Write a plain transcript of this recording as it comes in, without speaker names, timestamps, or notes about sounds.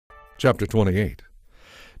Chapter 28.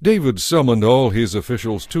 David summoned all his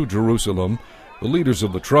officials to Jerusalem, the leaders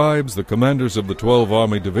of the tribes, the commanders of the 12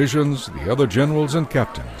 army divisions, the other generals and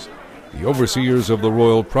captains, the overseers of the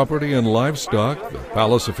royal property and livestock, the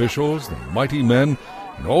palace officials, the mighty men,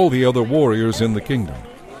 and all the other warriors in the kingdom.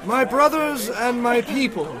 My brothers and my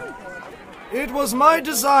people, it was my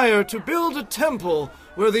desire to build a temple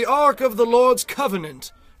where the Ark of the Lord's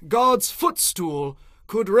covenant, God's footstool,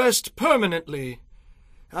 could rest permanently.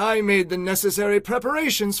 I made the necessary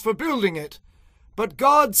preparations for building it, but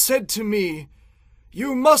God said to me,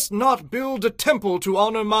 "You must not build a temple to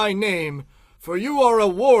honor my name, for you are a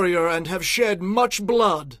warrior and have shed much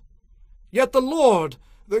blood. Yet the Lord,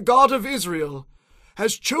 the God of Israel,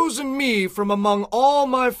 has chosen me from among all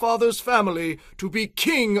my father's family to be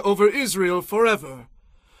king over Israel forever.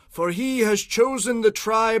 For he has chosen the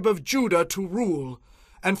tribe of Judah to rule,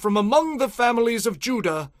 and from among the families of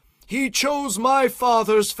Judah he chose my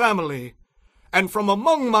father's family. And from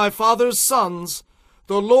among my father's sons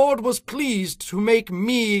the Lord was pleased to make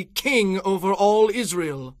me king over all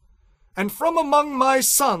Israel. And from among my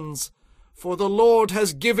sons, for the Lord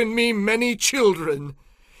has given me many children,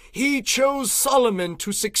 he chose Solomon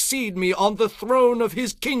to succeed me on the throne of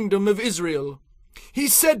his kingdom of Israel. He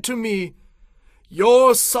said to me,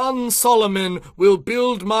 'Your son Solomon will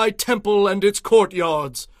build my temple and its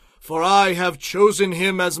courtyards, for I have chosen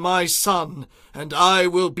him as my son, and I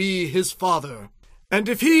will be his father. And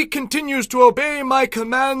if he continues to obey my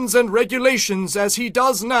commands and regulations as he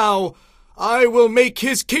does now, I will make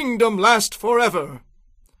his kingdom last forever.'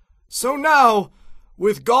 So now,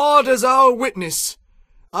 with God as our witness,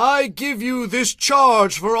 I give you this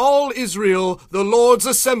charge for all Israel, the Lord's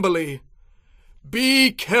assembly.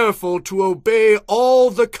 Be careful to obey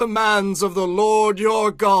all the commands of the Lord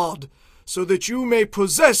your God, so that you may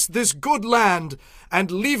possess this good land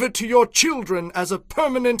and leave it to your children as a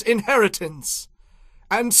permanent inheritance.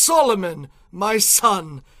 And Solomon, my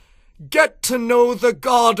son, get to know the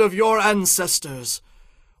God of your ancestors.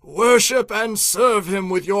 Worship and serve him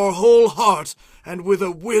with your whole heart and with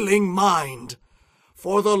a willing mind.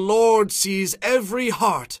 For the Lord sees every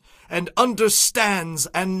heart and understands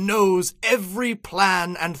and knows every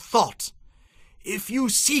plan and thought. If you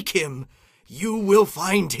seek him, you will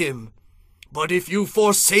find him. But if you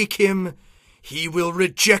forsake him, he will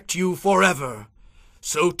reject you forever.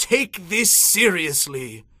 So take this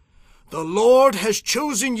seriously. The Lord has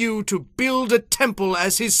chosen you to build a temple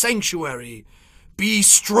as his sanctuary. Be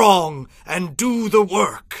strong and do the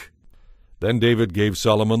work." Then David gave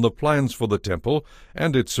Solomon the plans for the temple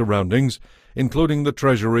and its surroundings, including the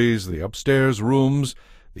treasuries, the upstairs rooms,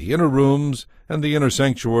 the inner rooms, and the inner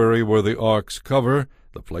sanctuary where the ark's cover,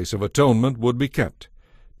 the place of atonement, would be kept.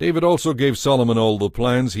 David also gave Solomon all the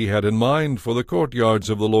plans he had in mind for the courtyards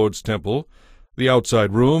of the Lord's temple, the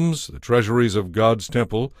outside rooms, the treasuries of God's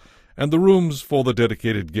temple, and the rooms for the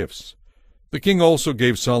dedicated gifts. The king also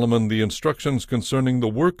gave Solomon the instructions concerning the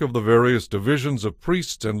work of the various divisions of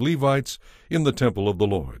priests and Levites in the temple of the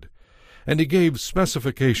Lord. And he gave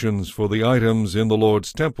specifications for the items in the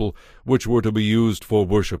Lord's temple which were to be used for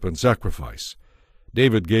worship and sacrifice.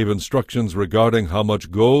 David gave instructions regarding how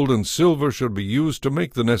much gold and silver should be used to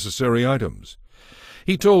make the necessary items.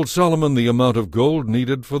 He told Solomon the amount of gold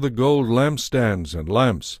needed for the gold lampstands and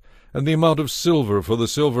lamps, and the amount of silver for the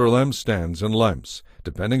silver lampstands and lamps,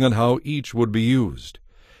 depending on how each would be used.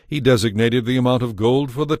 He designated the amount of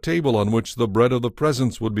gold for the table on which the bread of the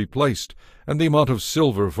presence would be placed, and the amount of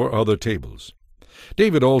silver for other tables.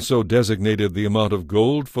 David also designated the amount of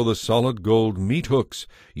gold for the solid gold meat hooks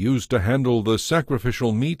used to handle the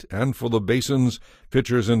sacrificial meat and for the basins,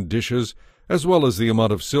 pitchers, and dishes, as well as the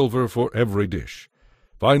amount of silver for every dish.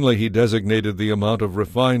 Finally, he designated the amount of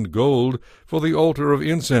refined gold for the altar of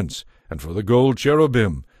incense and for the gold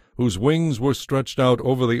cherubim, whose wings were stretched out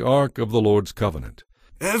over the ark of the Lord's covenant.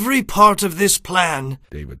 "Every part of this plan,"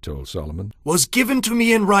 David told Solomon, "was given to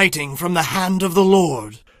me in writing from the hand of the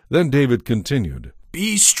Lord." Then David continued,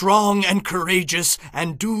 "Be strong and courageous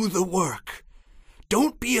and do the work.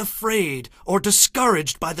 Don't be afraid or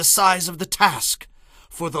discouraged by the size of the task,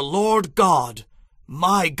 for the Lord God,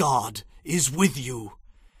 my God, is with you.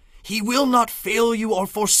 He will not fail you or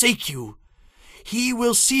forsake you. He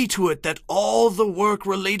will see to it that all the work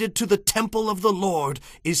related to the temple of the Lord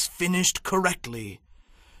is finished correctly.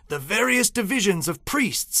 The various divisions of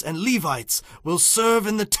priests and Levites will serve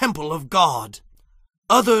in the temple of God.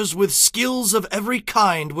 Others with skills of every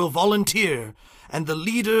kind will volunteer, and the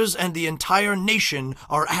leaders and the entire nation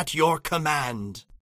are at your command."